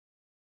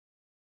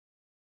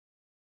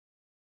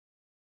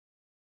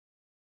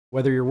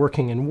Whether you're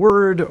working in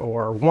Word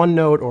or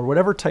OneNote or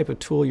whatever type of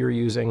tool you're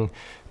using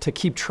to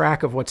keep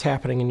track of what's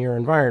happening in your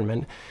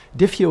environment,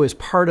 Diffeo is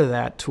part of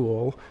that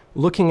tool,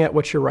 looking at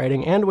what you're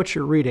writing and what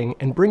you're reading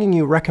and bringing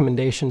you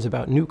recommendations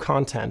about new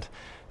content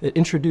that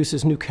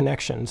introduces new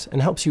connections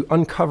and helps you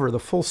uncover the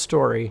full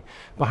story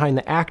behind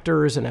the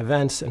actors and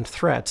events and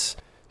threats.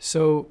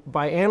 So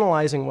by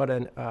analyzing what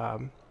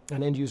an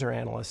end user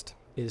analyst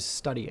is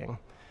studying,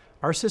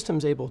 our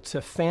system's able to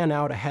fan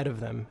out ahead of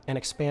them and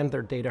expand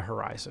their data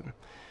horizon.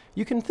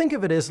 You can think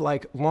of it as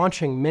like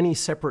launching many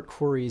separate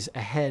queries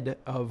ahead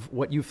of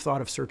what you've thought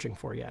of searching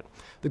for yet.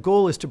 The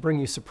goal is to bring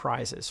you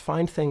surprises,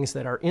 find things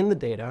that are in the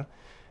data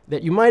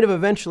that you might have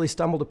eventually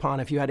stumbled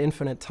upon if you had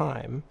infinite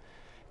time,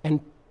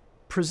 and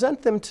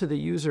present them to the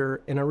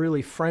user in a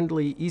really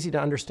friendly, easy to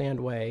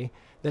understand way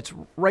that's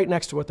right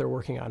next to what they're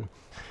working on.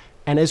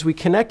 And as we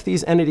connect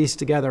these entities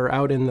together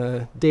out in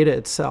the data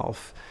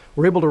itself,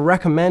 we're able to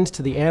recommend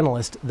to the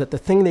analyst that the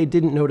thing they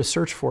didn't know to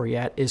search for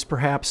yet is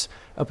perhaps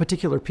a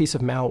particular piece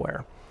of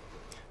malware.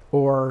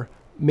 Or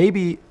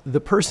maybe the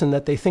person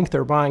that they think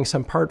they're buying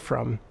some part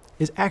from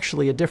is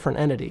actually a different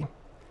entity,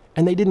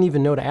 and they didn't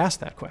even know to ask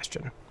that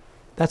question.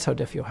 That's how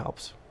Diffeo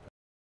helps.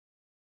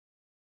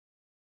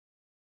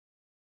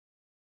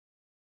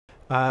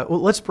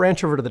 Well, let's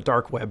branch over to the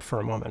dark web for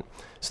a moment.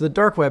 So the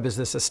dark web is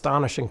this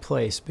astonishing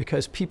place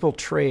because people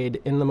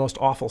trade in the most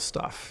awful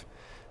stuff.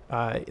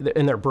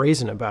 And they're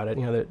brazen about it.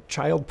 You know, the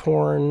child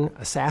porn,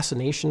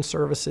 assassination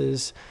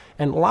services,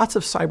 and lots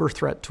of cyber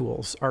threat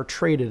tools are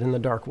traded in the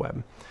dark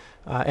web.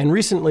 And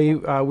recently,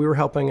 we were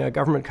helping a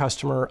government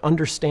customer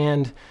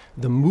understand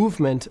the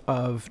movement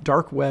of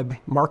dark web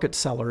market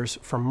sellers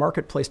from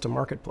marketplace to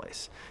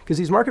marketplace, because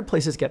these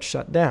marketplaces get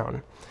shut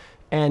down.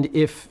 And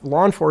if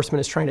law enforcement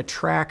is trying to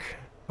track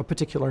a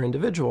particular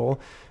individual,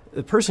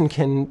 the person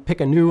can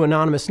pick a new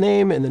anonymous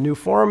name in the new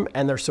form,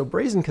 and they're so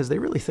brazen because they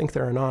really think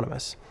they're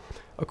anonymous.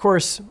 Of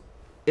course,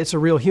 it's a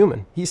real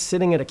human. He's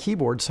sitting at a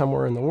keyboard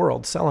somewhere in the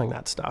world selling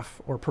that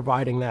stuff or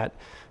providing that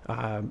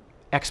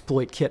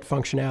exploit kit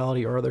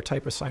functionality or other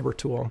type of cyber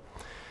tool.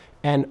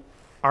 And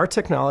our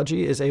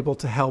technology is able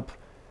to help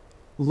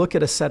look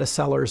at a set of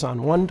sellers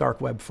on one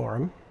dark web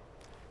forum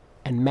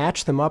and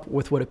match them up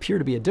with what appear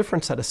to be a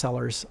different set of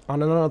sellers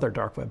on another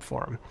dark web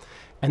forum.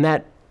 And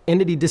that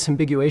entity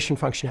disambiguation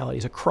functionality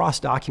is a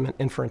cross-document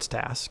inference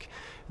task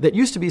that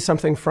used to be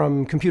something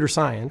from computer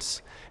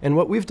science. And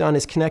what we've done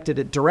is connected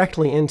it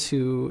directly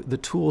into the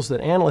tools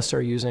that analysts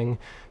are using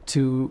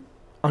to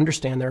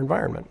understand their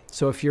environment.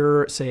 So if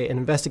you're, say, an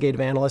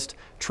investigative analyst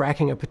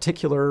tracking a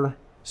particular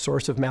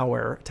source of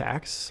malware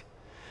attacks,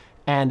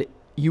 and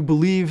you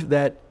believe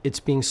that it's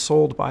being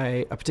sold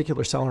by a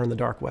particular seller in the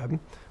dark web,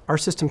 our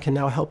system can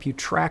now help you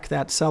track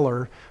that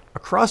seller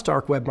across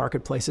dark web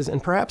marketplaces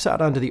and perhaps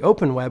out onto the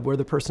open web where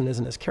the person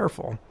isn't as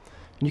careful.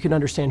 And you can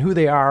understand who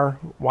they are,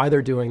 why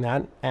they're doing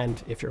that,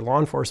 and if you're law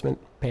enforcement,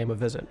 pay them a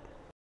visit.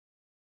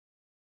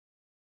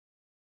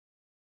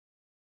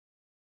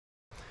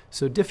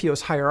 So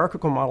Diffeo's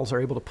hierarchical models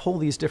are able to pull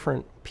these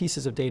different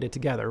pieces of data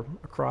together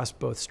across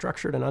both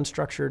structured and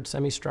unstructured,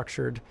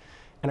 semi-structured,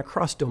 and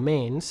across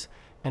domains,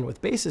 and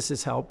with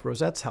Basis's help,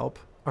 Rosette's help,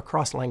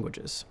 across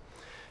languages.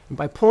 And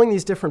by pulling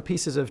these different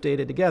pieces of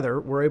data together,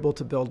 we're able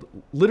to build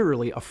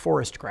literally a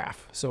forest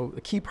graph. So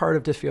the key part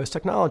of Diffeo's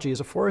technology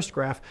is a forest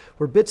graph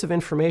where bits of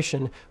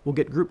information will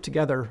get grouped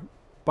together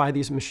by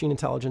these machine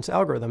intelligence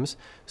algorithms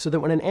so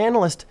that when an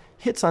analyst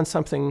hits on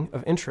something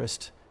of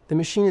interest, the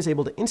machine is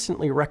able to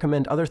instantly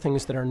recommend other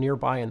things that are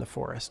nearby in the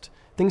forest,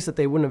 things that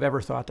they wouldn't have ever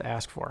thought to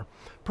ask for.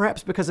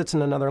 Perhaps because it's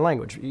in another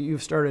language.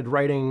 You've started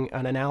writing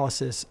an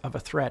analysis of a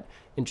threat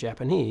in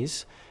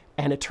Japanese,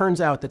 and it turns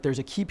out that there's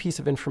a key piece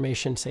of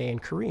information, say, in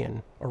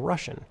Korean or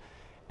Russian.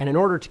 And in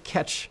order to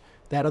catch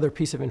that other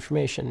piece of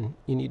information,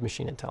 you need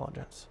machine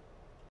intelligence.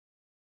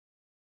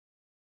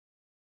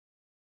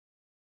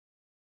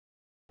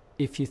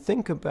 If you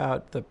think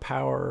about the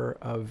power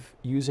of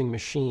using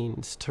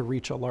machines to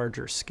reach a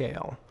larger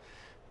scale,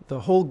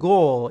 the whole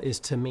goal is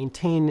to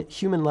maintain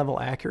human-level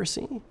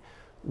accuracy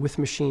with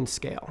machine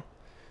scale.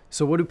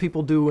 So what do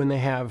people do when they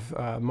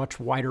have much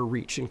wider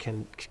reach and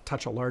can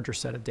touch a larger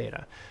set of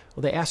data?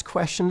 Well, they ask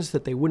questions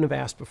that they wouldn't have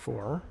asked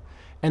before,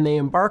 and they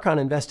embark on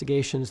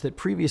investigations that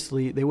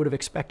previously they would have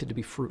expected to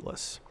be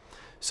fruitless.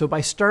 So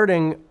by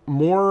starting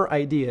more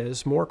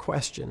ideas, more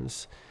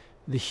questions,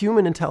 the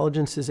human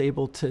intelligence is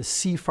able to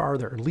see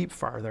farther, leap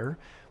farther,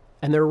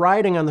 and they're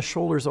riding on the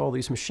shoulders of all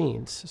these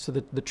machines. So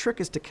the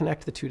trick is to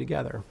connect the two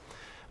together.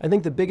 I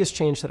think the biggest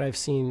change that I've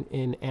seen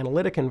in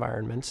analytic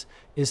environments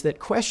is that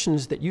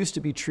questions that used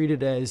to be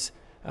treated as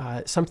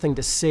something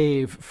to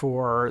save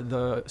for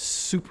the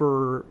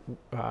super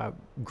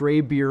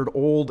graybeard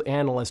old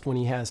analyst when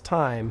he has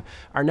time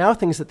are now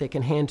things that they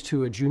can hand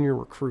to a junior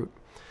recruit.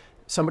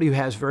 Somebody who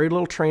has very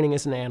little training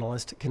as an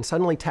analyst can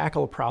suddenly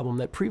tackle a problem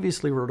that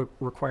previously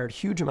required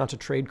huge amounts of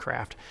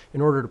tradecraft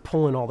in order to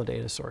pull in all the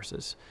data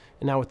sources.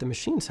 And now with the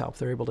machine's help,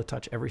 they're able to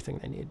touch everything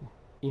they need.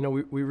 You know,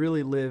 we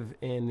really live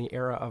in the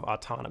era of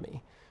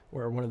autonomy,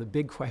 where one of the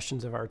big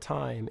questions of our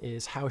time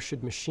is how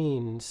should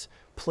machines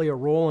play a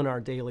role in our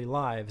daily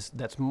lives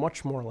that's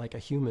much more like a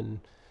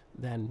human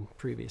than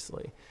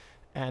previously.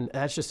 And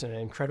that's just an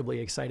incredibly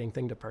exciting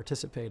thing to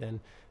participate in.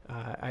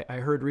 I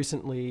heard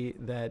recently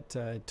that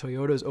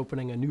Toyota's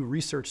opening a new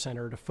research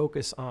center to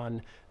focus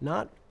on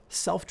not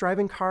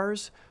self-driving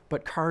cars,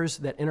 but cars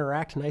that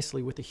interact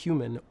nicely with a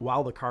human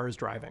while the car is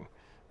driving,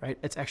 right?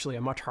 It's actually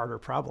a much harder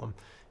problem.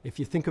 If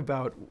you think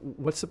about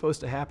what's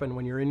supposed to happen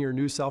when you're in your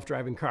new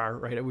self-driving car,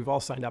 right? We've all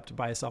signed up to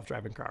buy a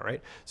self-driving car,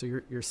 right? So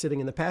you're sitting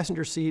in the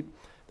passenger seat.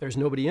 There's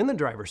nobody in the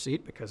driver's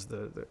seat because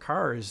the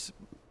car is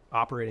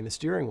operating the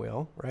steering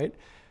wheel, right?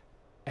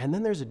 And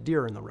then there's a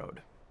deer in the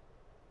road.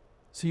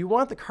 So you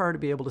want the car to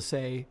be able to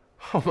say,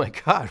 oh my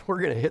God, we're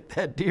going to hit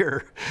that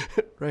deer,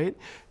 right?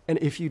 And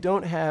if you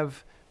don't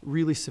have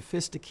really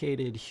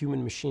sophisticated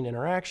human-machine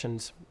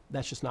interactions,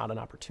 that's just not an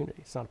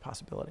opportunity. It's not a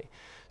possibility.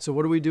 So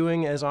what are we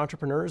doing as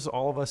entrepreneurs?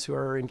 All of us who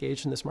are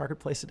engaged in this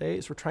marketplace today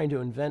is we're trying to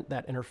invent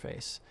that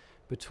interface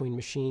between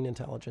machine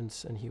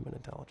intelligence and human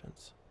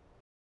intelligence.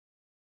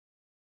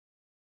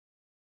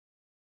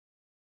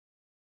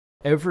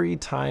 Every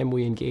time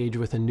we engage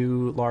with a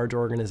new large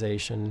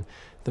organization,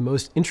 the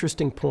most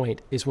interesting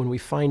point is when we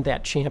find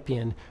that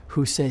champion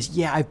who says,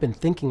 yeah, I've been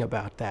thinking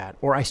about that,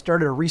 or I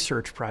started a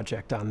research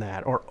project on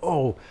that, or,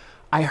 oh,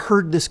 I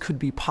heard this could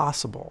be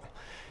possible.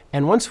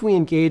 And once we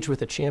engage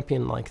with a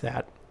champion like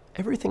that,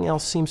 everything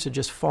else seems to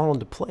just fall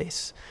into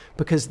place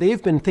because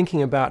they've been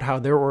thinking about how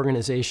their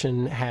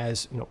organization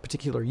has,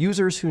 particular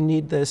users who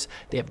need this.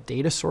 They have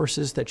data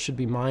sources that should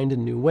be mined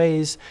in new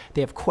ways.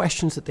 They have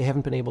questions that they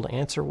haven't been able to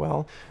answer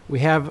well. We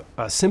have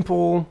a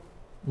simple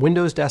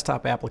Windows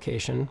desktop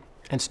application,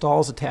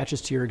 installs,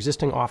 attaches to your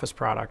existing Office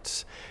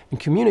products, and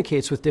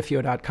communicates with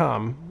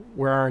Diffeo.com,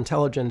 where our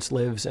intelligence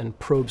lives and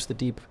probes the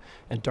deep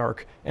and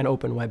dark and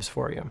open webs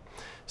for you.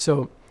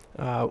 So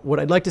what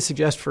I'd like to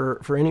suggest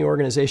for any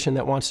organization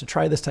that wants to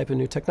try this type of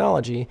new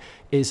technology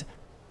is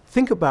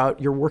think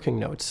about your working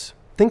notes.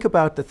 Think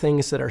about the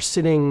things that are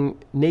sitting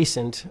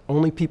nascent,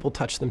 only people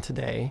touch them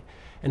today,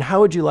 and how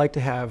would you like to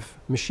have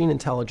machine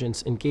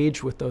intelligence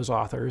engage with those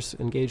authors,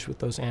 engage with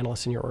those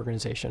analysts in your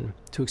organization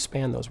to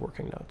expand those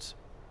working notes.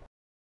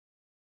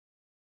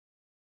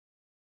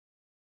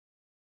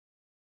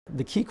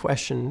 The key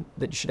question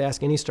that you should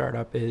ask any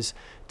startup is,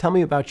 tell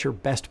me about your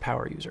best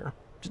power user.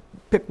 Just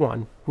pick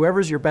one,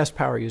 whoever's your best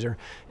power user,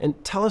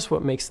 and tell us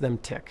what makes them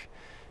tick.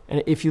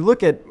 And if you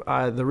look at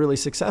the really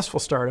successful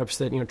startups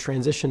that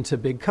transition to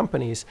big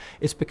companies,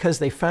 it's because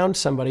they found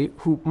somebody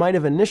who might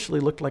have initially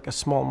looked like a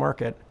small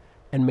market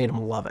and made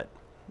them love it,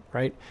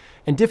 right?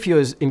 And Diffeo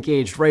is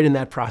engaged right in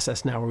that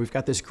process now, where we've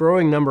got this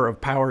growing number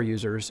of power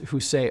users who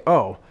say,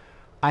 oh,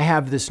 I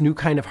have this new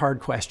kind of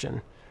hard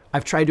question.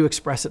 I've tried to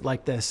express it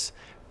like this.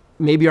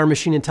 Maybe our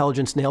machine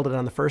intelligence nailed it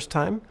on the first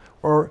time,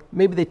 or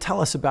maybe they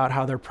tell us about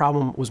how their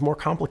problem was more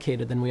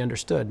complicated than we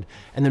understood,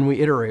 and then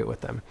we iterate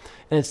with them.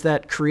 And it's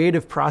that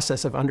creative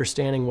process of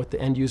understanding what the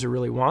end user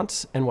really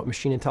wants and what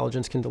machine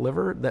intelligence can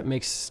deliver that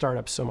makes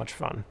startups so much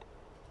fun.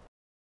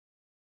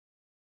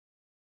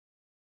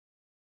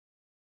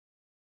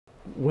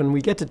 When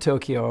we get to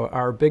Tokyo,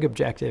 our big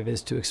objective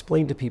is to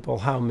explain to people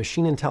how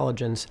machine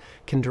intelligence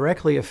can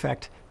directly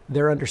affect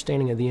their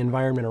understanding of the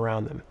environment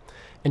around them.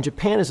 And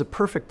Japan is a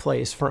perfect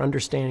place for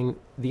understanding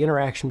the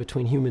interaction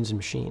between humans and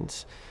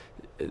machines.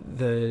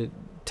 The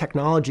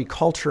technology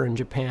culture in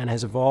Japan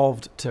has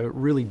evolved to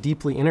really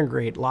deeply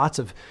integrate lots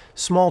of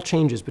small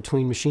changes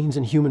between machines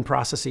and human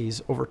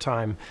processes over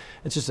time.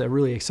 It's just a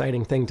really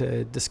exciting thing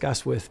to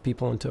discuss with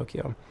people in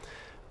Tokyo.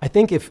 I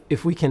think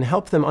if we can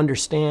help them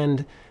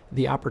understand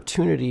the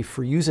opportunity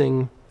for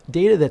using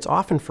data that's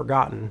often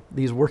forgotten,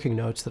 these working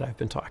notes that I've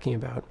been talking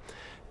about,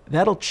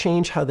 that'll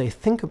change how they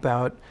think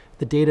about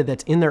the data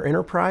that's in their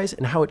enterprise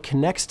and how it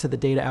connects to the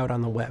data out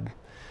on the web.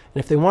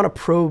 And if they want to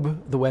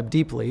probe the web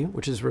deeply,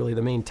 which is really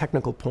the main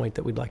technical point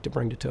that we'd like to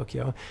bring to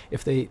Tokyo,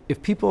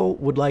 if people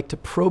would like to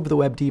probe the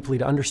web deeply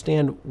to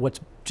understand what's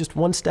just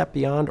one step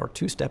beyond or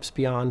two steps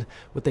beyond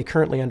what they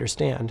currently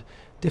understand,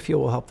 Diffeo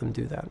will help them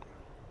do that.